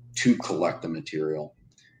capital to collect the material,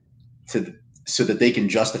 so that they can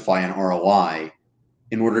justify an ROI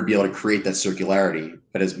in order to be able to create that circularity.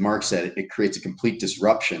 But as Mark said, it creates a complete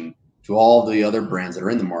disruption to all the other brands that are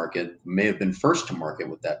in the market, who may have been first to market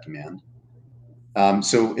with that demand.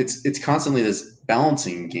 So it's constantly this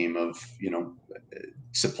balancing game of, you know,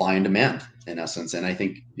 supply and demand in essence. And I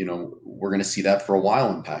think, you know, we're going to see that for a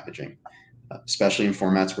while in packaging, especially in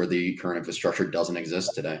formats where the current infrastructure doesn't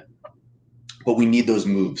exist today. But we need those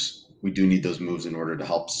moves. We do need those moves in order to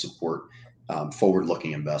help support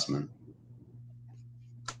forward-looking investment.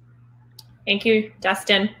 Thank you,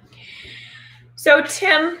 Dustin. So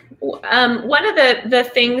Tim, one of the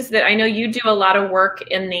things that I know you do a lot of work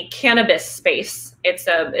in the cannabis space. It's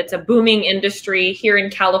a booming industry here in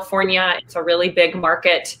California. It's a really big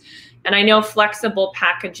market. And I know flexible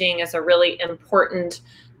packaging is a really important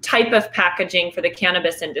type of packaging for the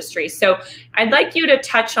cannabis industry. So I'd like you to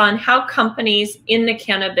touch on how companies in the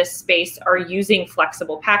cannabis space are using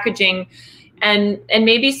flexible packaging, and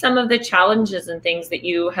maybe some of the challenges and things that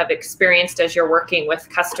you have experienced as you're working with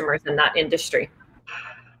customers in that industry.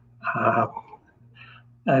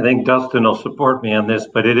 I think Dustin will support me on this,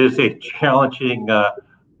 but it is a challenging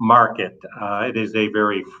market. It is a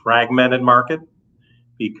very fragmented market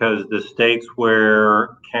because the states where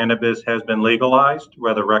cannabis has been legalized,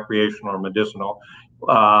 whether recreational or medicinal,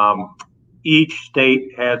 each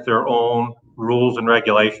state has their own rules and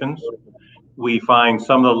regulations. We find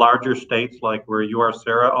some of the larger states, like where you are,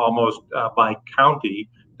 Sarah, almost by county,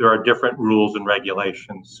 there are different rules and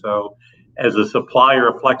regulations. So as a supplier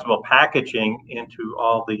of flexible packaging into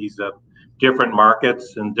all these different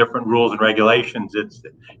markets and different rules and regulations,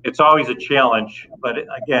 it's always a challenge. But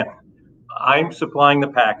again, I'm supplying the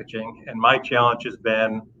packaging, and my challenge has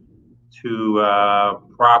been to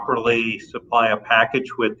properly supply a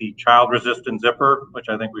package with the child-resistant zipper, which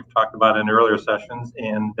I think we've talked about in earlier sessions.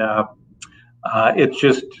 And it's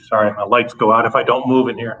just, sorry, my lights go out if I don't move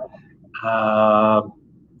in here. A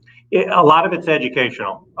lot of it's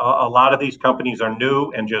educational. A lot of these companies are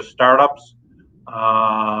new and just startups.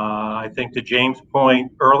 I think to James' point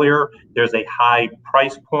earlier, there's a high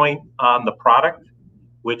price point on the product,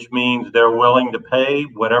 which means they're willing to pay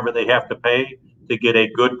whatever they have to pay to get a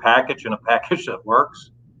good package and a package that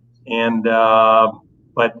works. And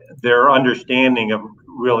but their understanding of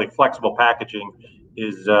really flexible packaging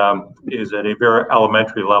is at a very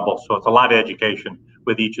elementary level. So it's a lot of education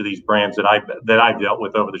with each of these brands that I've dealt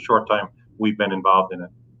with over the short time we've been involved in it.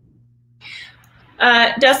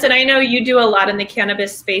 Dustin, I know you do a lot in the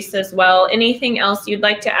cannabis space as well. Anything else you'd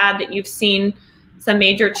like to add that you've seen some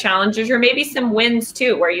major challenges, or maybe some wins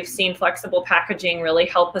too, where you've seen flexible packaging really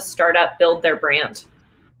help a startup build their brand?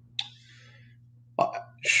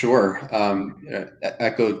 Sure.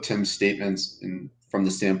 Echo Tim's statements from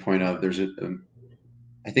the standpoint of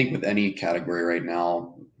I think with any category right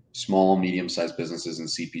now, small, medium-sized businesses and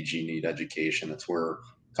CPG need education. That's where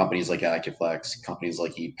companies like AccuFlex, companies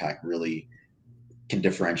like EPAC really can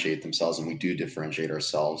differentiate themselves, and we do differentiate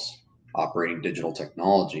ourselves operating digital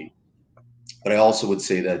technology. But I also would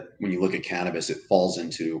say that when you look at cannabis, it falls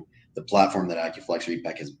into the platform that AccuFlex or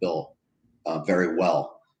EPAC has built very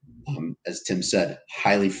well. As Tim said,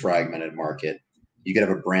 highly fragmented market. You could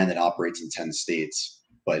have a brand that operates in 10 states,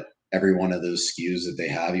 but every one of those SKUs that they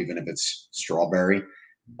have, even if it's strawberry,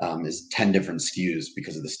 is 10 different SKUs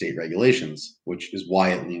because of the state regulations, which is why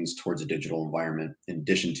it leans towards a digital environment in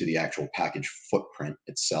addition to the actual package footprint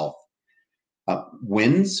itself.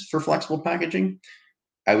 Wins for flexible packaging,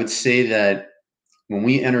 I would say that when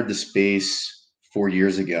we entered the space 4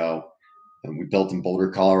 years ago, and we built in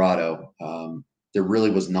Boulder, Colorado, there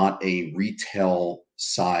really was not a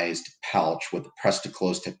retail-sized pouch with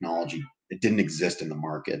press-to-close technology. It didn't exist in the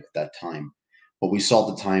market at that time. What we saw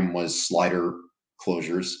at the time was slider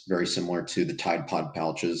closures, very similar to the Tide Pod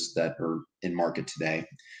pouches that are in market today.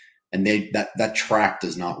 And that track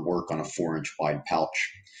does not work on a 4-inch wide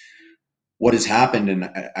pouch. What has happened, and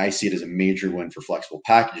I see it as a major win for flexible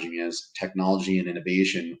packaging, is technology and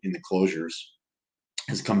innovation in the closures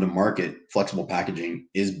has come to market. Flexible packaging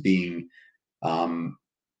is being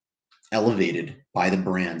elevated by the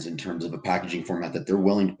brands in terms of a packaging format that they're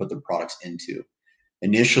willing to put their products into.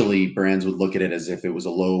 Initially, brands would look at it as if it was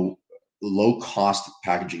a low cost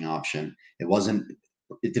packaging option.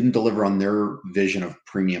 It didn't deliver on their vision of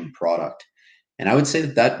premium product. And I would say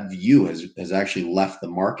that view has actually left the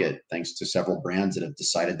market thanks to several brands that have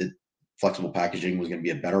decided that flexible packaging was going to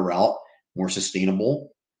be a better route, more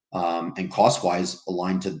sustainable, and cost-wise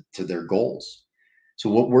aligned to their goals. So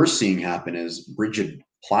what we're seeing happen is rigid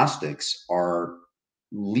plastics are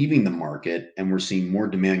leaving the market, and we're seeing more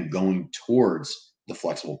demand going towards the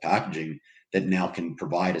flexible packaging that now can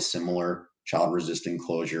provide a similar child-resistant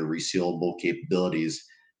closure, resealable capabilities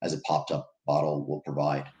as a popped-up bottle will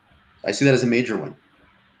provide. I see that as a major win.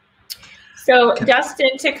 So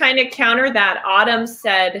Dustin, to kind of counter that, Autumn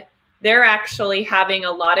said they're actually having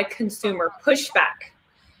a lot of consumer pushback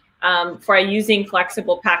for using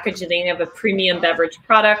flexible packaging of a premium beverage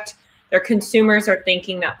product. Their consumers are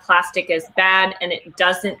thinking that plastic is bad and it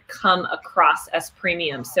doesn't come across as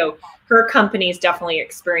premium. So her company is definitely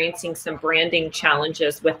experiencing some branding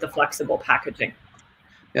challenges with the flexible packaging.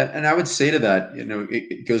 Yeah, and I would say to that,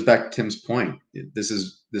 it goes back to Tim's point. This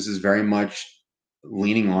is very much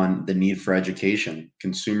leaning on the need for education.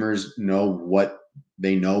 Consumers know what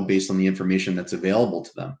they know based on the information that's available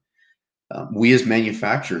to them. We as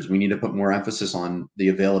manufacturers, we need to put more emphasis on the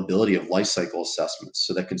availability of life cycle assessments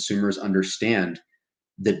so that consumers understand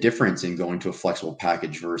the difference in going to a flexible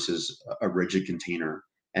package versus a rigid container,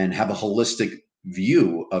 and have a holistic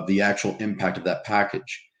view of the actual impact of that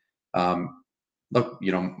package. Look,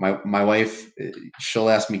 you know, my wife, she'll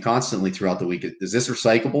ask me constantly throughout the week, is this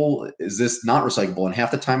recyclable? Is this not recyclable? And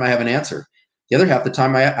half the time I have an answer. The other half the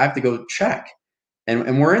time I have to go check.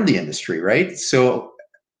 And we're in the industry, right? So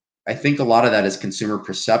I think a lot of that is consumer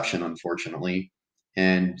perception, unfortunately.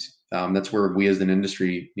 And that's where we as an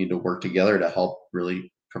industry need to work together to help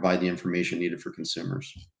really provide the information needed for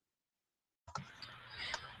consumers.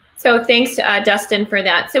 So thanks, Dustin, for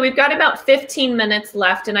that. So we've got about 15 minutes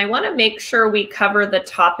left, and I want to make sure we cover the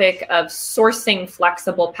topic of sourcing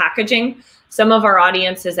flexible packaging. Some of our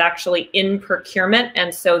audience is actually in procurement,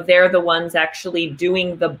 and so they're the ones actually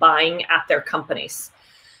doing the buying at their companies.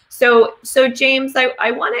 So James,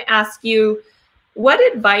 I want to ask you, what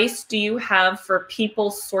advice do you have for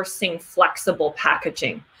people sourcing flexible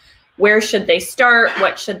packaging? Where should they start?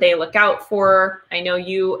 What should they look out for? I know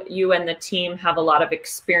you and the team have a lot of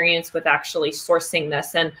experience with actually sourcing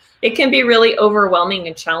this, and it can be really overwhelming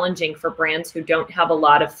and challenging for brands who don't have a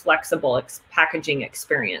lot of flexible packaging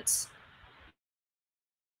experience.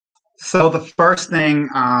 So the first thing,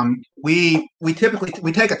 we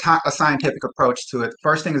typically take a scientific approach to it.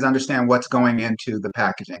 First thing is understand what's going into the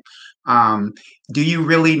packaging. Do you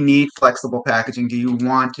really need flexible packaging? Do you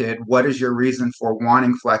want it? What is your reason for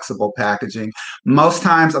wanting flexible packaging? Most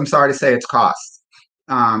times, I'm sorry to say, it's cost.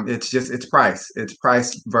 It's price. It's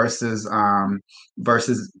price versus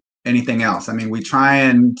anything else. I mean, we try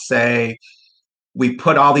and say, we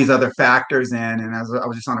put all these other factors in, and I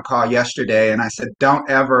was just on a call yesterday, and I said, don't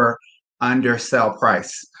ever undersell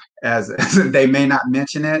price. As they may not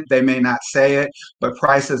mention it, they may not say it, but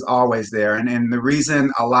price is always there. And the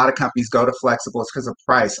reason a lot of companies go to flexible is because of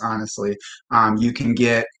price, honestly. You can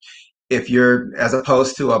get, if you're, as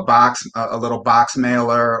opposed to a little box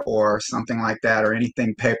mailer or something like that, or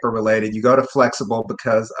anything paper related, you go to flexible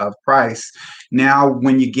because of price. Now,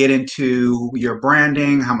 when you get into your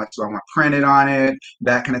branding, how much do I want printed on it,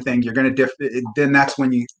 that kind of thing, you're going to then that's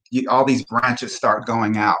when you all these branches start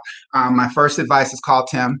going out. My first advice is call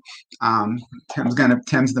Tim.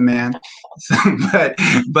 Tim's the man. So,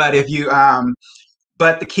 but if you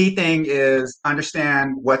but the key thing is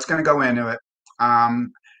understand what's going to go into it.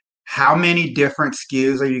 How many different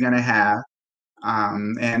SKUs are you going to have?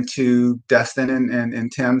 And to Dustin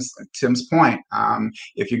and Tim's point,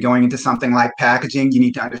 if you're going into something like packaging, you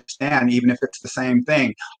need to understand, even if it's the same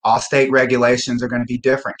thing, all state regulations are going to be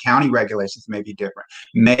different. County regulations may be different.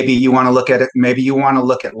 Maybe you want to look at it. Maybe you want to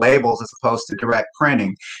look at labels as opposed to direct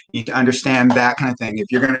printing. You need to understand that kind of thing. If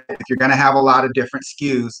you're going to have a lot of different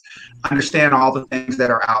SKUs, understand all the things that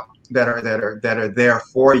are out that are there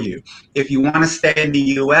for you. If you want to stay in the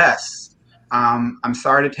U.S., I'm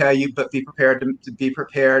sorry to tell you, but be prepared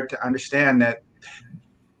to understand that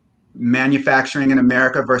manufacturing in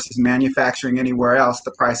America versus manufacturing anywhere else,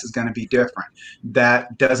 the price is going to be different.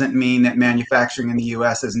 That doesn't mean that manufacturing in the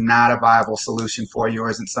U.S. is not a viable solution for you or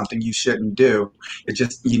isn't something you shouldn't do. It's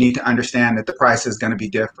just you need to understand that the price is going to be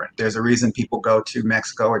different. There's a reason people go to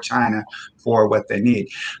Mexico or China for what they need.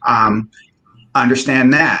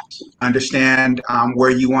 Understand that. Understand where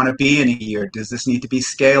you want to be in a year. Does this need to be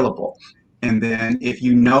scalable? And then if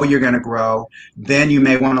you know you're going to grow, then you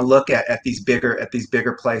may want to look at these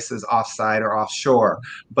bigger places offsite or offshore.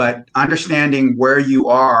 But understanding where you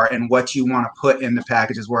are and what you want to put in the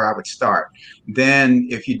package is where I would start. Then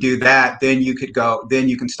if you do that, then you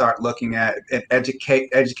can start looking at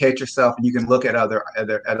educate yourself, and you can look at other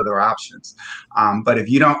options. But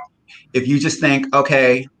if you just think,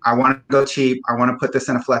 okay, I want to go cheap, I want to put this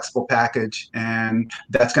in a flexible package, and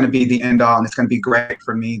that's going to be the end all, and it's going to be great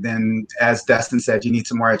for me, then, as Dustin said, you need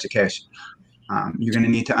some more education. You're going to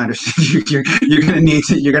need to understand. You're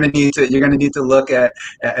going to need to look at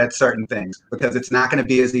certain things, because it's not going to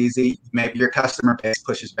be as easy. Maybe your customer base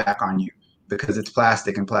pushes back on you because it's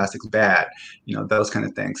plastic and plastic's bad. You know, those kind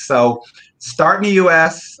of things. So start in the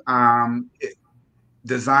U.S.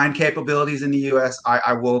 Design capabilities in the U.S.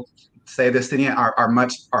 I will say this to you,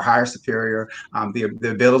 are higher superior. The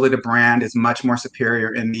ability to brand is much more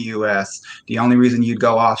superior in the U.S. The only reason you'd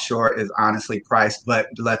go offshore is honestly price, but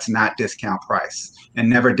let's not discount price, and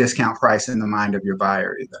never discount price in the mind of your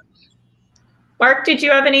buyer either. Mark, did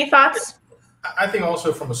you have any thoughts? I think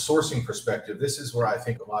also from a sourcing perspective, this is where I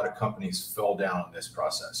think a lot of companies fell down in this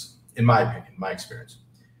process, in my opinion, my experience.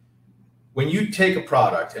 When you take a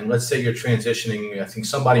product and let's say you're transitioning, I think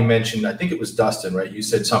somebody mentioned, I think it was Dustin, right? You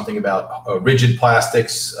said something about rigid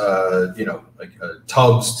plastics, like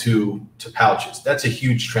tubs to pouches. That's a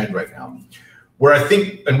huge trend right now. Where I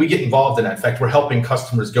think, and we get involved in that. In fact, we're helping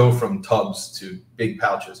customers go from tubs to big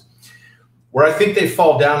pouches. Where I think they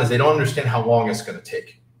fall down is they don't understand how long it's going to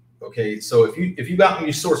take. Okay, so if you go out and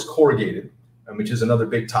you source corrugated, which is another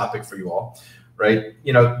big topic for you all, right?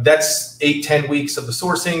 You know, that's 8-10 weeks of the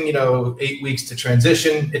sourcing. You know, 8 weeks to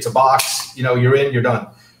transition. It's a box. You know, you're in, you're done.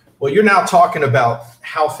 Well, you're now talking about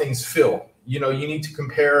how things fill. You know, you need to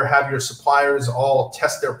compare, have your suppliers all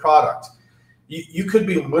test their product. You could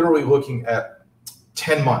be literally looking at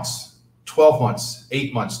 10 months, 12 months,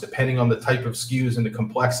 8 months, depending on the type of SKUs and the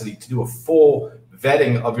complexity to do a full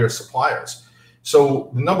vetting of your suppliers. So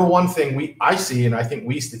the number one thing I see, and I think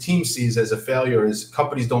the team sees as a failure, is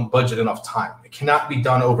companies don't budget enough time. It cannot be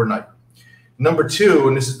done overnight. Number two,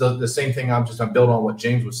 and this is the same thing, I'm building on what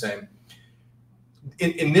James was saying.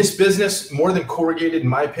 In this business, more than corrugated, in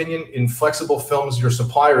my opinion, in flexible films, your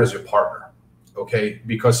supplier is your partner, okay?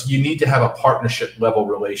 Because you need to have a partnership level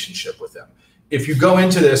relationship with them. If you go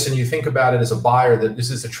into this and you think about it as a buyer, that this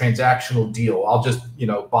is a transactional deal, I'll just, you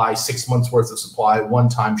know, buy 6 months worth of supply,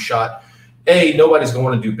 one-time shot. A, nobody's going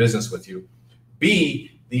to want to do business with you.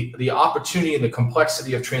 B, the opportunity and the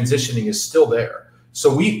complexity of transitioning is still there.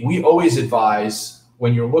 So we always advise,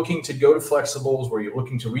 when you're looking to go to flexibles, where you're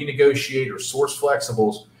looking to renegotiate or source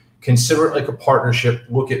flexibles, consider it like a partnership.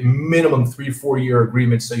 Look at minimum 3-4 year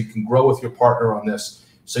agreements so you can grow with your partner on this.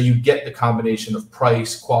 So you get the combination of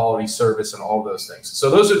price, quality, service, and all those things. So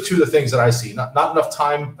those are two of the things that I see. Not enough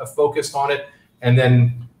time focused on it. And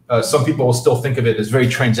then some people will still think of it as very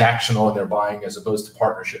transactional in their buying as opposed to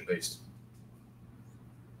partnership based.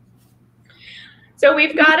 So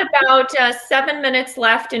we've got about 7 minutes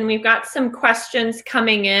left, and we've got some questions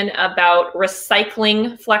coming in about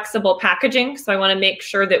recycling flexible packaging. So I want to make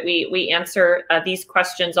sure that we answer these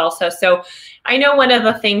questions also. So I know one of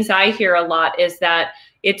the things I hear a lot is that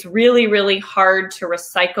it's really, really hard to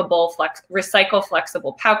recycle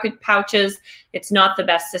flexible pouches. It's not the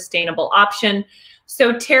best sustainable option.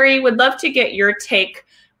 So Terry, would love to get your take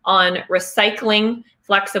on recycling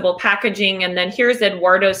flexible packaging. And then here's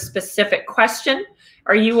Eduardo's specific question.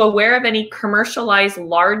 Are you aware of any commercialized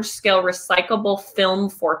large-scale recyclable film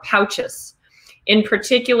for pouches, in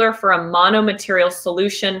particular for a monomaterial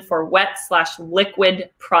solution for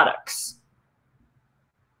wet/liquid products?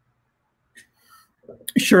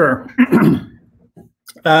 Sure.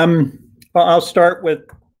 I'll start with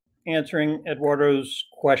answering Eduardo's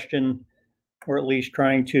question, or at least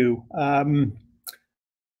trying to.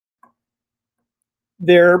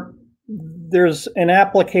 There's an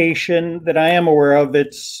application that I am aware of.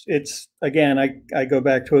 It's again, I go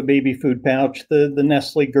back to a baby food pouch, the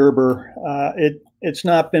Nestle Gerber. It's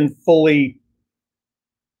not been fully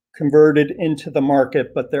converted into the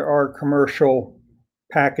market, but there are commercial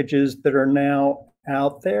packages that are now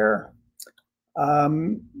out there.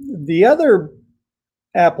 The other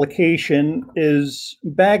application is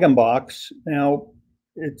bag and box. Now,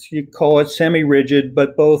 you call it semi-rigid,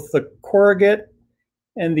 but both the corrugate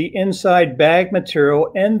and the inside bag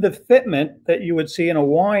material and the fitment that you would see in a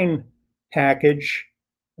wine package,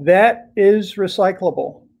 that is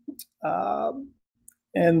recyclable.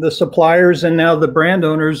 And the suppliers and now the brand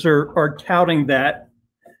owners are touting that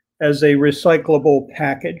as a recyclable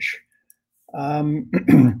package.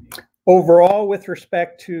 Overall, with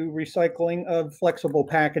respect to recycling of flexible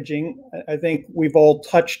packaging, I think we've all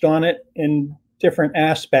touched on it in different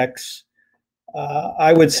aspects.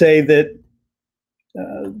 I would say that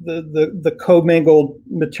the commingled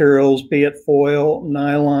materials, be it foil,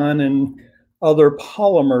 nylon, and other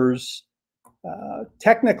polymers,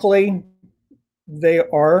 technically they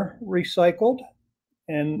are recycled,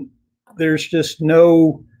 and there's just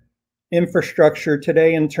no infrastructure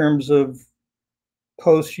today in terms of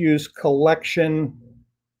post-use collection,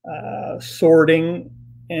 sorting,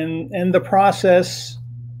 and the process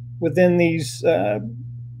within these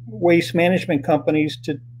waste management companies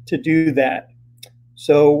to do that.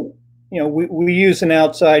 So, you know, we use an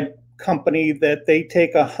outside company that they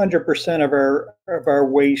take 100% of our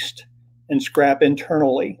waste and scrap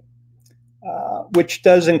internally, which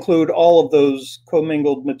does include all of those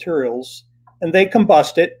commingled materials, and they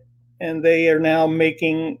combust it, and they are now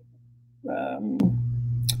making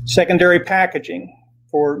secondary packaging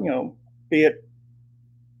for, you know, be it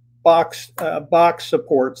box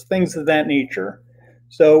supports, things of that nature.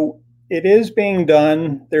 So it is being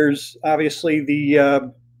done. There's obviously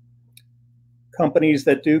the companies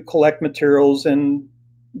that do collect materials and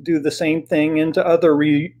do the same thing into other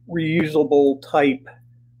reusable type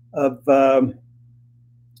of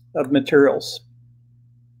materials.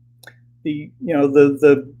 We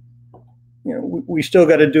still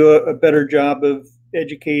got to do a better job of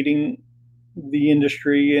educating the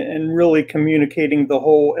industry and really communicating the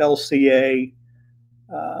whole LCA,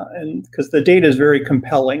 and because the data is very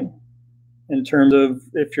compelling in terms of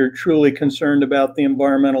if you're truly concerned about the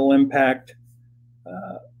environmental impact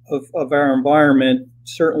of our environment,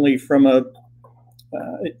 certainly from it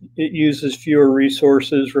uses fewer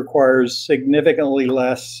resources, requires significantly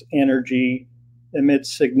less energy,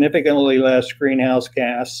 emits significantly less greenhouse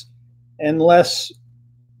gas, and less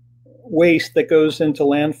waste that goes into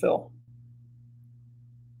landfill.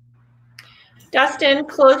 Dustin,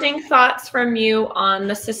 closing thoughts from you on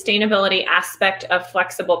the sustainability aspect of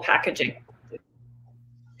flexible packaging.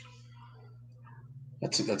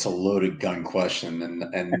 That's a loaded gun question,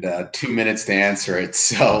 and 2 minutes to answer it.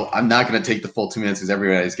 So I'm not going to take the full 2 minutes because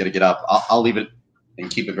everybody's got to get up. I'll leave it and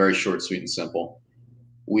keep it very short, sweet, and simple.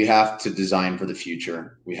 We have to design for the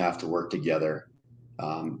future. We have to work together.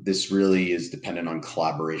 This really is dependent on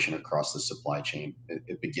collaboration across the supply chain.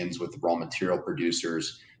 It begins with raw material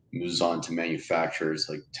producers, moves on to manufacturers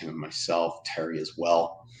like Tim and myself, Terry as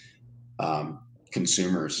well,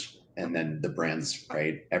 consumers, and then the brands,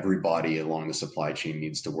 right? Everybody along the supply chain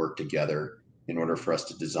needs to work together in order for us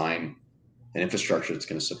to design an infrastructure that's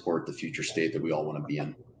going to support the future state that we all want to be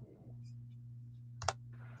in.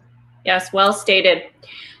 Yes, well stated.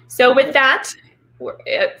 So with that,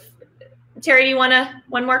 Terry, do you want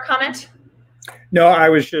one more comment? No, I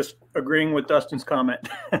was just agreeing with Dustin's comment,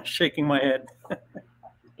 shaking my head.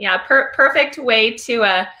 Yeah, perfect way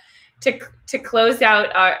to close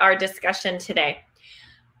out our discussion today.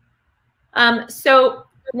 So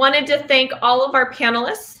wanted to thank all of our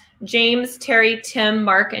panelists, James, Terry, Tim,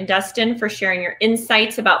 Mark, and Dustin, for sharing your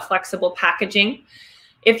insights about flexible packaging.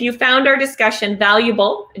 If you found our discussion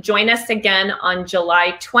valuable, join us again on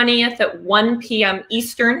July 20th at 1 p.m.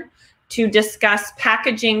 Eastern to discuss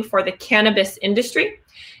packaging for the cannabis industry.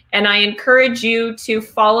 And I encourage you to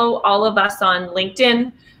follow all of us on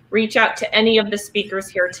LinkedIn, reach out to any of the speakers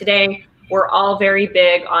here today. We're all very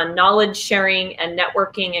big on knowledge sharing and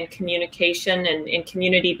networking and communication and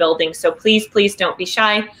community building. So please, please don't be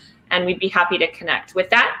shy, and we'd be happy to connect. With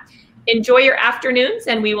that, enjoy your afternoons,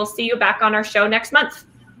 and we will see you back on our show next month.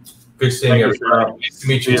 Good seeing you, everybody. Nice to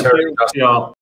meet you, Terry.